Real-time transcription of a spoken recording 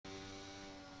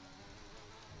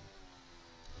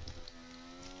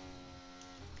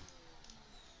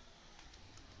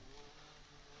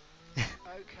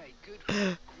Okay, good.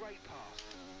 Great pass.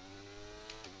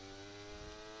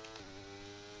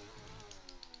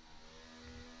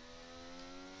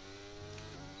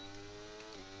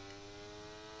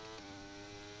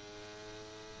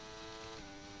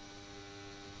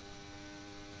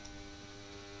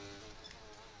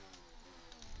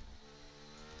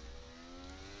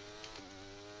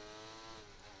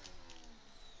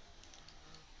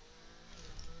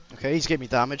 Okay, he's giving me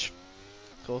damage.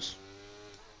 Of course.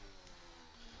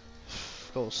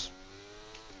 Of course.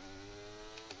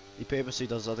 He purposely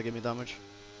does that to give me damage.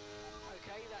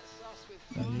 Okay, that's us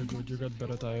with Yeah, you're good, you got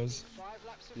better tires. 5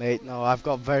 laps of Mate, no, I've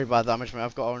got very bad damage, mate.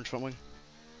 I've got orange front wing.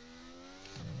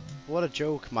 What a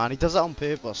joke, man. He does that on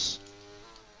purpose.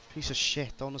 Piece of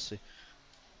shit, honestly.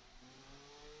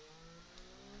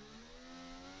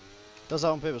 Does that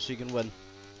on purpose so you can win.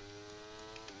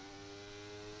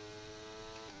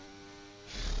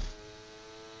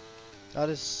 That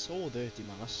is so dirty,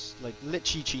 man. That's like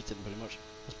literally cheating, pretty much.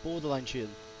 That's borderline cheating.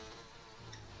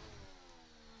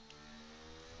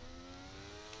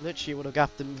 Literally would have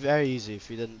gapped him very easy if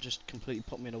he didn't just completely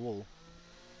put me in a wall.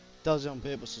 Does it on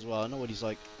purpose as well. I know what he's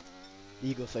like.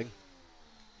 Ego thing.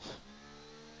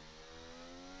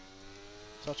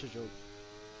 Such a joke.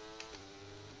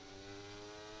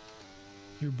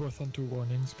 You both on 2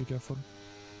 warnings, be careful.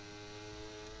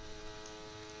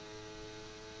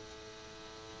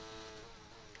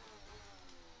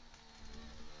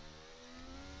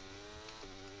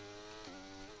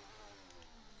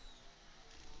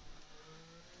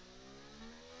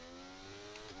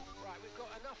 Right, we've got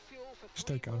enough fuel for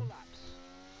Stay 3 more calm. laps.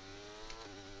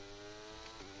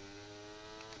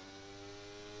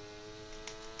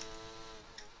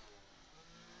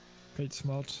 Great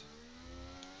smart.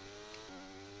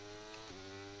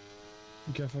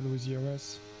 Be careful with the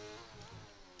OS.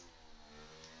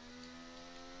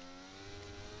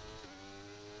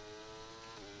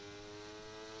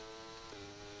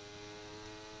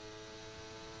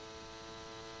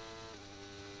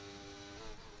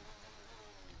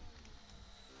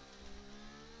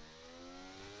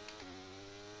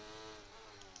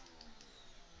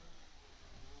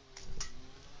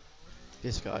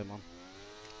 This guy, man.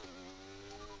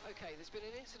 Okay, there's been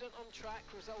an incident on track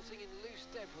resulting in loose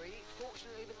debris.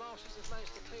 Fortunately, the marshals have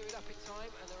managed to clear it up in time,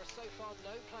 and there are so far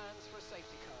no plans for a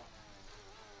safety car.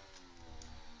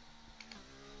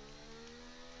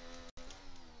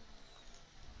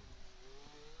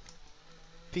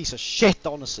 Piece of shit,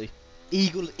 honestly.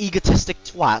 Egotistic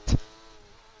twat.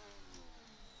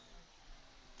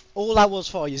 All that was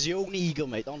for is your own ego,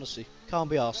 mate, honestly. Can't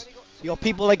be arsed. You got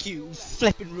people like you who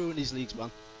flipping ruin these leagues,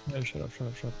 man. Yeah, shut up, shut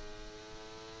up, shut up.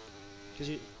 Because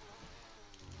you...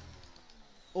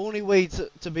 Only way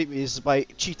to beat me is by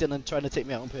cheating and trying to take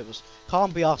me out on purpose.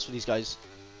 Can't be arsed for these guys.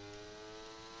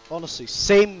 Honestly,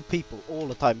 same people all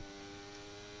the time.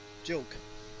 Joke.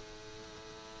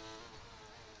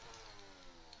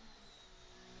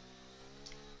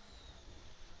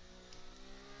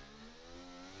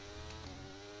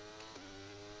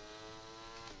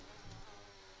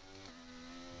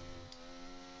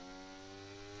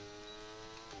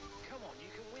 Come on, you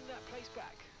can win that place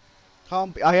back.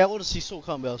 Can't be, I honestly so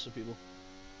can't be arsed for people.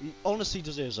 He honestly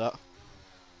deserves that.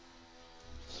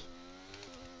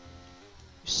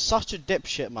 He's such a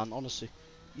dipshit, man, honestly.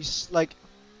 He's like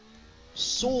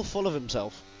so full of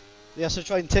himself. He has to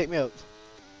try and take me out.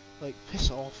 Like,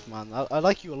 piss off, man. I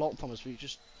like you a lot, Thomas, but you're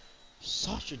just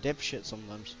such a dipshit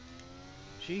sometimes.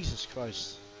 Jesus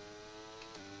Christ.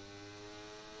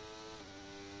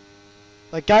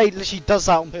 Like, guy literally does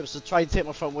that on purpose to try and take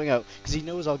my front wing out because he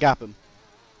knows I'll gap him.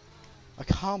 I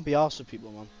can't be arsed with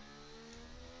people, man.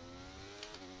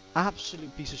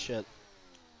 Absolute piece of shit.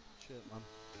 Shit, man.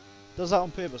 Does that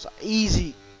on purpose.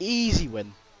 Easy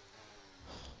win.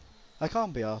 I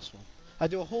can't be arsed, man. I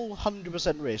do a whole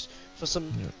 100% race for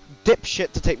some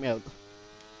dipshit to take me out.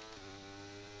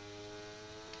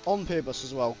 On purpose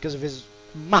as well, because of his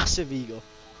massive ego.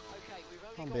 Okay,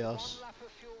 we've Can't only be got arsed. 1 lap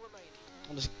of fuel remaining.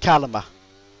 On this Calima.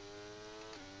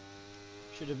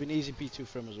 Should have been easy P2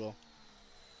 for him as well.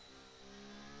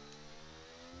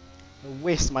 I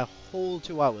waste my whole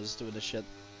 2 hours doing this shit.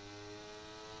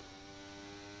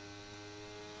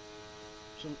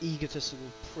 Some egotistical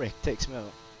prick takes me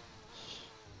out.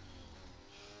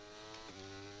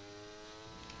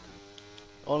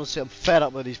 Honestly, I'm fed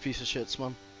up with these piece of shits,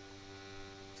 man.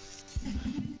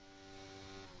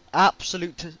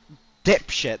 Absolute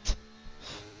dipshit.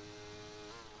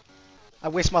 I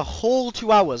waste my whole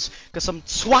 2 hours because some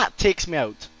twat takes me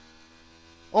out.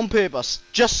 On purpose,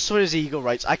 just for his ego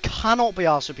rights. I cannot be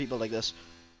arsed with people like this.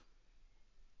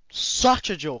 Such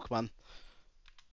a joke, man.